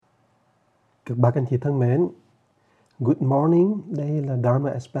Các bác anh chị thân mến, good morning, đây là Dharma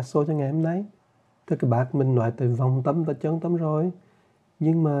Espresso cho ngày hôm nay. Thưa các bác, mình nói tới vọng tâm và chân tâm rồi.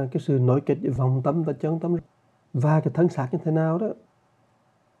 Nhưng mà cái sự nối kết giữa vọng tâm và chân tâm và cái thân xác như thế nào đó,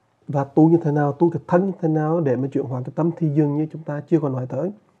 và tu như thế nào, tu cái thân như thế nào để mà chuyển hóa cái tâm thì dường như chúng ta chưa còn nói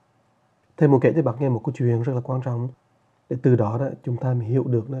tới. Thầy muốn kể cho bác nghe một câu chuyện rất là quan trọng. Để từ đó chúng ta mới hiểu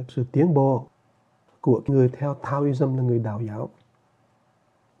được sự tiến bộ của người theo Taoism, là người đạo giáo.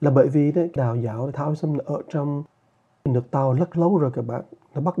 Là bởi vì đạo giáo Taoism ở trong nước Tàu rất lâu rồi các bạn.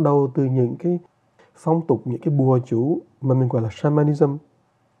 Nó bắt đầu từ những cái phong tục, những cái bùa chú mà mình gọi là shamanism.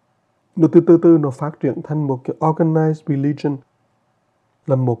 Nó từ từ nó phát triển thành một cái organized religion,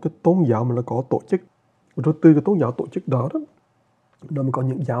 là một cái tôn giáo mà nó có tổ chức. Rồi từ cái tôn giáo tổ chức đó nó mới có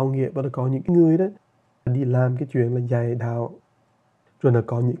những giáo nghĩa, và nó có những cái người đi làm cái chuyện là dạy đạo. Rồi nó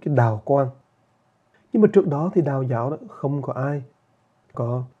có những cái đạo quan. Nhưng mà trước đó thì đạo giáo không có ai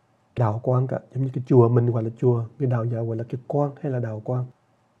có đạo quan cả. Giống như cái chùa mình gọi là chùa, cái đạo giáo gọi là cái quan hay là đạo quan.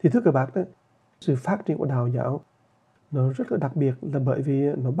 Thì thưa các bác sự phát triển của đạo giáo nó rất là đặc biệt, là bởi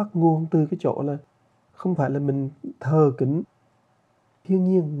vì nó bắt nguồn từ cái chỗ là không phải là mình thờ kính thiên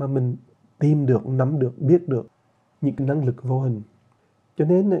nhiên, mà mình tìm được, nắm được, biết được những cái năng lực vô hình. Cho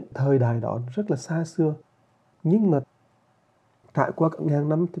nên thời đại đó rất là xa xưa, nhưng mà trải qua cả ngàn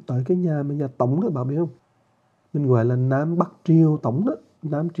năm thì tới cái nhà Tống đó, bảo biết không? Mình gọi là Nam Bắc Triều Tống đó.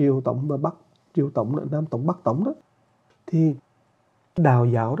 Nam Triều Tống và Bắc Triều Tống đó, Nam Tống Bắc Tống đó. Thì đạo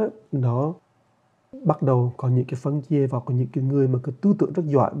giáo nó bắt đầu có những cái phân chia, và có những cái người mà cái tư tưởng rất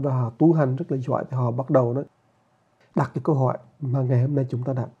giỏi và họ tu hành rất là giỏi, thì họ bắt đầu đặt cái câu hỏi mà ngày hôm nay chúng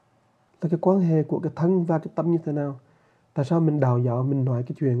ta đặt, là cái quan hệ của cái thân và cái tâm như thế nào. Tại sao mình đạo giáo mình nói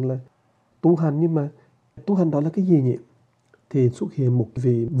cái chuyện là tu hành, nhưng mà tu hành đó là cái gì nhỉ? Thì xuất hiện một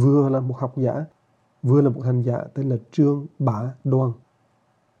vị vừa là một học giả, vừa là một hành giả, tên là Trương Bá Đoàn,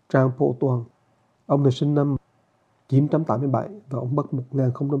 Trang Phổ Toàn. Ông này sinh năm 987 và ông mất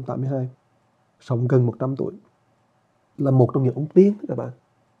 1082, sống gần 100 tuổi, là một trong những ông tiên các bạn.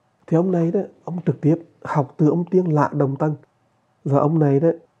 Thì ông này ông trực tiếp học từ ông tiên Lã Đồng Tân, và ông này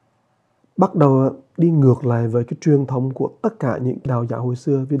bắt đầu đi ngược lại với cái truyền thống của tất cả những đạo giáo hồi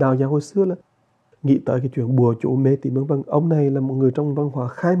xưa. Vì đạo giáo hồi xưa là nghĩ tới cái chuyện bùa chú mê tín vân vân. Ông này là một người trong văn hóa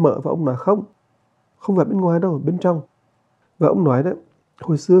khai mở, và ông nói không phải bên ngoài đâu, bên trong. Và ông nói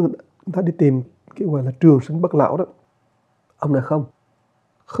hồi xưa người ta đi tìm cái gọi là trường sinh bất lão đó. Ông nói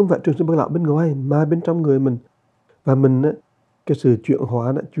không phải trường sinh bất lão bên ngoài, mà bên trong người mình. Và mình cái sự chuyển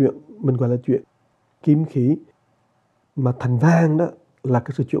hóa chuyện mình gọi là chuyện kim khí mà thành vàng đó, là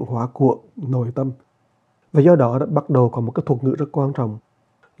cái sự chuyển hóa của nội tâm. Và do đó bắt đầu có một cái thuật ngữ rất quan trọng,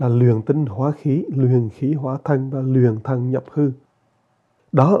 là luyện tinh hóa khí, luyện khí hóa thân, và luyện thần nhập hư.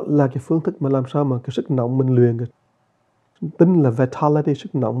 Đó là cái phương thức mà làm sao mà cái sức nóng mình luyện, cái tinh là vitality,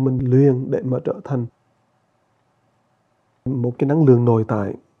 sức nóng mình luyện để mà trở thành một cái năng lượng nội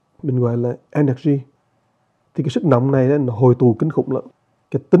tại, mình gọi là energy. Thì cái sức nóng này nó hồi tụ kinh khủng lắm.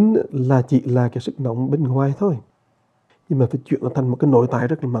 Cái tính là chỉ là cái sức nóng bên ngoài thôi, nhưng mà phải chuyển nó thành một cái nội tại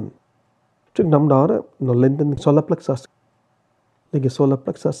rất là mạnh. Sức nóng đó nó lên đến solar plexus, lên cái solar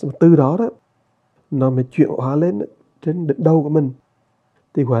plexus, từ đó nó mới chuyển hóa lên trên đỉnh đầu của mình,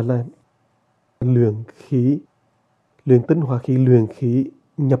 thì gọi là luyện khí, luyện tinh hóa khí, luyện khí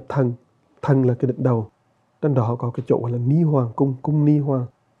nhập thần. Thần là cái đỉnh đầu, trên đó có cái chỗ gọi là ni hoàng cung, cung ni hoàng.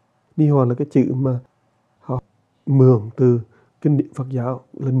 Ni hoàng là cái chữ mà họ mượn từ kinh điển Phật giáo,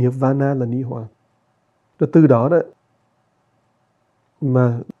 là Nirvana là ni hoàng. Rồi từ đó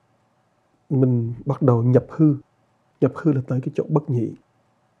mà mình bắt đầu nhập hư. Nhập hư là tới cái chỗ bất nhị,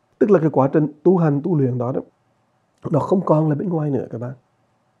 tức là cái quá trình tu hành tu luyện đó nó không còn là bên ngoài nữa các bạn.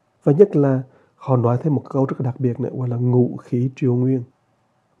 Và nhất là họ nói thêm một câu rất là đặc biệt nữa, gọi là ngũ khí triều nguyên.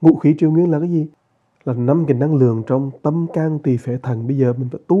 Ngũ khí triều nguyên là cái gì? Là 5 cái năng lượng trong tâm can tỳ phế thận. Bây giờ mình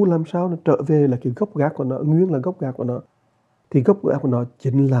phải tu làm sao nó trở về là cái gốc gác của nó, nguyên là gốc gác của nó. Thì gốc gác của nó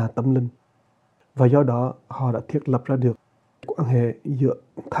chính là tâm linh. Và do đó họ đã thiết lập ra được quan hệ giữa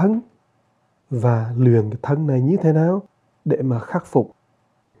thân và luyện cái thân này như thế nào để mà khắc phục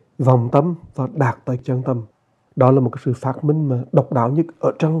vòng tâm và đạt tới chân tâm. Đó là một cái sự phát minh mà độc đáo nhất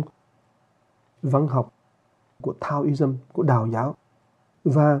ở trong văn học của Taoism, của đạo giáo.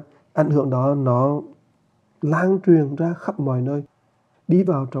 Và ảnh hưởng đó nó lan truyền ra khắp mọi nơi, đi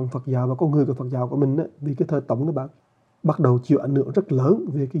vào trong Phật giáo và con người của Phật giáo của mình vì cái thời Tống các bạn bắt đầu chịu ảnh hưởng rất lớn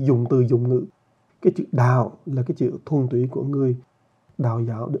về cái dùng từ dùng ngữ. Cái chữ đạo là cái chữ thuần túy của người đạo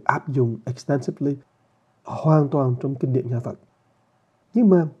giáo được áp dụng extensively, hoàn toàn trong kinh điển nhà Phật. Nhưng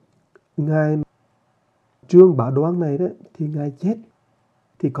mà ngài Trương Bá Đoan này thì ngài chết,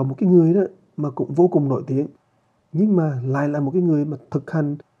 thì có một cái người mà cũng vô cùng nổi tiếng, nhưng mà lại là một cái người mà thực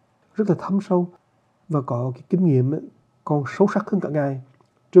hành rất là thâm sâu và có cái kinh nghiệm ấy, còn sâu sắc hơn cả ngài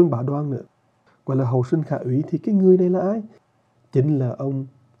Trương Bá Đoan nữa, gọi là hậu sinh khả úy. Thì cái người này là ai? Chính là ông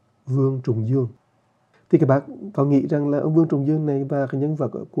Vương Trùng Dương. Thì các bạn có nghĩ rằng là ông Vương Trùng Dương này và cái nhân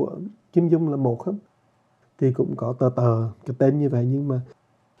vật của Kim Dung là một không? Thì cũng có tờ cái tên như vậy, nhưng mà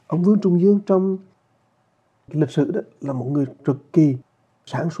ông Vương Trùng Dương trong cái lịch sử đó là một người cực kỳ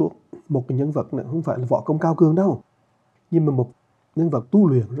sáng suốt, một cái nhân vật này không phải là võ công cao cường đâu, nhưng mà một nhân vật tu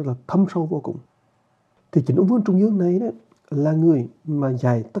luyện rất là thâm sâu vô cùng. Thì chính ông Vương Trùng Dương này đó là người mà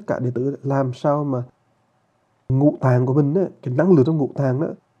dạy tất cả đệ tử làm sao mà ngũ tạng của mình đó, cái năng lượng trong ngũ tạng đó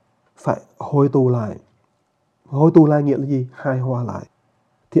phải hồi tụ lại. Hồi tụ lại nghĩa là gì? Hài hòa lại.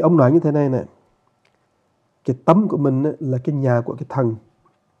 Thì ông nói như thế này nè: cái tâm của mình á, là cái nhà của cái thần,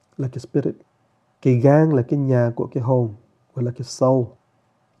 là cái spirit. Cái gan là cái nhà của cái hồn, gọi là cái soul.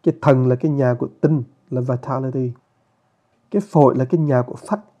 Cái thần là cái nhà của tinh, là vitality. Cái phổi là cái nhà của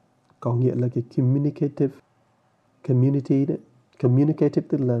phách, có nghĩa là cái communicative community đấy. Communicative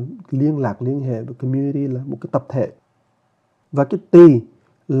tức là liên lạc, liên hệ, và community là một cái tập thể. Và cái tỳ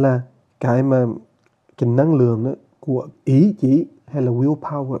là cái mà cái năng lượng đó của ý chí hay là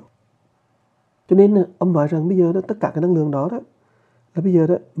willpower. Cho nên ông nói rằng bây giờ đó, tất cả cái năng lượng đó là bây giờ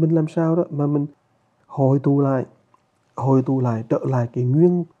đó mình làm sao đó mà mình hồi tụ lại trở lại cái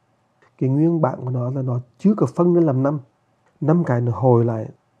nguyên bản của nó, là nó chưa có phân ra làm năm cái, nó hồi lại.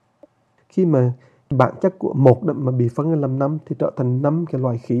 Khi mà bản chất của một đó mà bị phân ra làm 5 thì trở thành 5 cái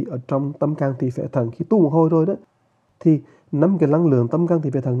loại khí ở trong tâm can tỳ phế thận. Khi tu một hồi rồi đó thì 5 cái năng lượng tâm can tỳ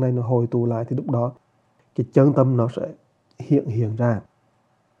phế thận này nó hồi tụ lại, thì lúc đó cái chân tâm nó sẽ hiện ra.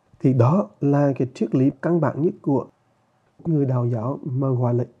 Thì đó là cái triết lý căn bản nhất của người đạo giáo mà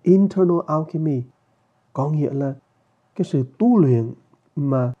gọi là internal alchemy, có nghĩa là cái sự tu luyện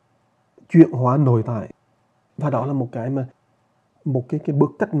mà chuyển hóa nội tại. Và đó là một cái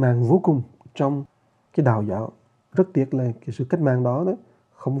bước cách mạng vô cùng trong cái đạo giáo. Rất tiếc là cái sự cách mạng đó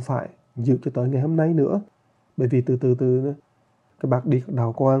không phải giữ cho tới ngày hôm nay nữa, bởi vì từ các bác đi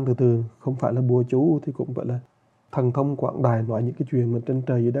đạo quang từ không phải là bùa chú thì cũng phải là thần thông quảng đại, nói những cái chuyện mà trên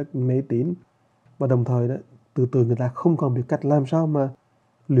trời dưới đất mê tín. Và đồng thời đó từ người ta không còn biết cách làm sao mà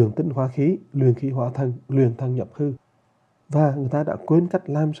luyện tinh hóa khí, luyện khí hóa thần, luyện thần nhập hư. Và người ta đã quên cách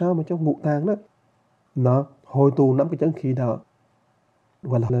làm sao mà cho ngũ tạng đó nó hồi tụ 5 cái chân khí đó,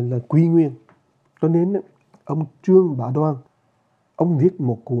 gọi là quy nguyên. Cho nên ông Trương Bá Đoan ông viết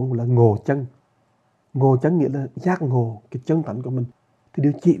một cuốn là Ngộ Chân. Ngộ Chân nghĩa là giác ngộ cái chân tánh của mình, thì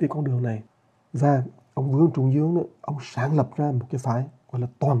điều chỉ về con đường này. Và ông Vương Trùng Dương đó, ông sáng lập ra một cái phái gọi là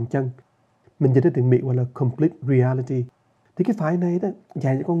toàn chân, mình dịch ra tiếng Mỹ gọi là complete reality. Thì cái phái này đó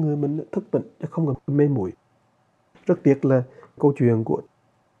dạy cho con người mình thức tỉnh chứ không còn mê muội. Rất tiếc là câu chuyện của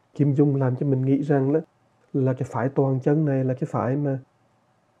Kim Dung làm cho mình nghĩ rằng là cái phái toàn chân này là cái phái mà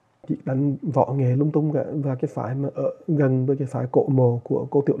chỉ đánh võ nghệ lung tung cả, và cái phái mà ở gần với cái phái cổ mộ của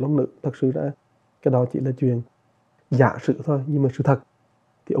cô Tiểu Long Nữ. Thật sự ra cái đó chỉ là chuyện giả sử thôi, nhưng mà sự thật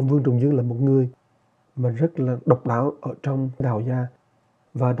thì ông Vương Trùng Dương là một người mà rất là độc đáo ở trong đạo gia,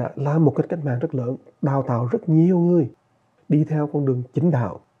 và đã làm một cách mạng rất lớn, đào tạo rất nhiều người đi theo con đường chính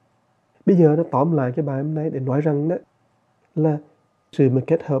đạo. Bây giờ nó tóm lại cái bài hôm nay để nói rằng đó là sự mà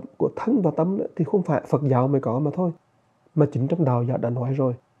kết hợp của thân và tâm đó, thì không phải Phật giáo mới có mà thôi, mà chính trong đạo giáo đã nói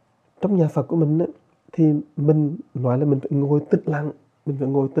rồi. Trong nhà Phật của mình đó, thì mình nói là mình phải ngồi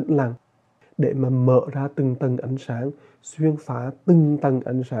tĩnh lặng để mà mở ra từng tầng ánh sáng, xuyên phá từng tầng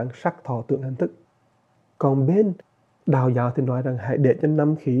ánh sáng sắc thọ tưởng hành thức. Còn bên đạo giáo thì nói rằng hãy để cho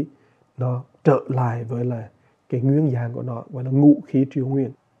 5 khí nó trở lại với là cái nguyên dạng của nó, gọi là ngũ khí triều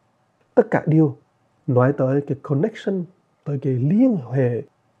nguyên. Tất cả đều nói tới cái connection, tới cái liên hệ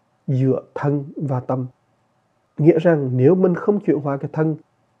giữa thân và tâm. Nghĩa rằng nếu mình không chuyển hóa cái thân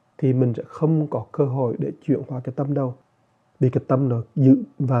thì mình sẽ không có cơ hội để chuyển hóa cái tâm đâu. Vì cái tâm nó dữ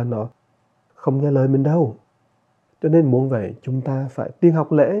và nó không nghe lời mình đâu. Cho nên muốn vậy chúng ta phải tiên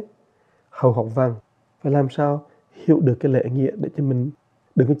học lễ, hậu học văn, phải làm sao hiểu được cái lễ nghĩa để cho mình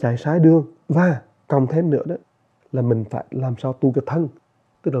đừng có chạy sai đường. Và cộng thêm nữa đó là mình phải làm sao tu cái thân,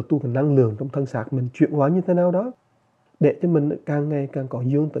 tức là tu cái năng lượng trong thân xác mình chuyển hóa như thế nào đó, để cho mình càng ngày càng có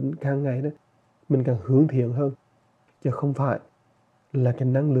dương tính, càng ngày đó mình càng hướng thiện hơn, chứ không phải là cái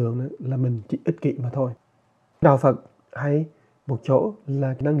năng lượng đó là mình chỉ ích kỷ mà thôi. Đạo Phật hay một chỗ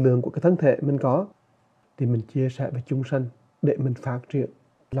là cái năng lượng của cái thân thể mình có thì mình chia sẻ với chúng sanh để mình phát triển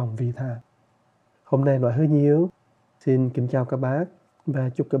lòng vị tha. Hôm nay nói hơi nhiều, xin kính chào các bác và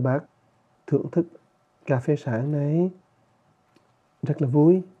chúc các bác thưởng thức cà phê sáng này rất là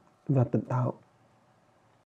vui và tỉnh táo.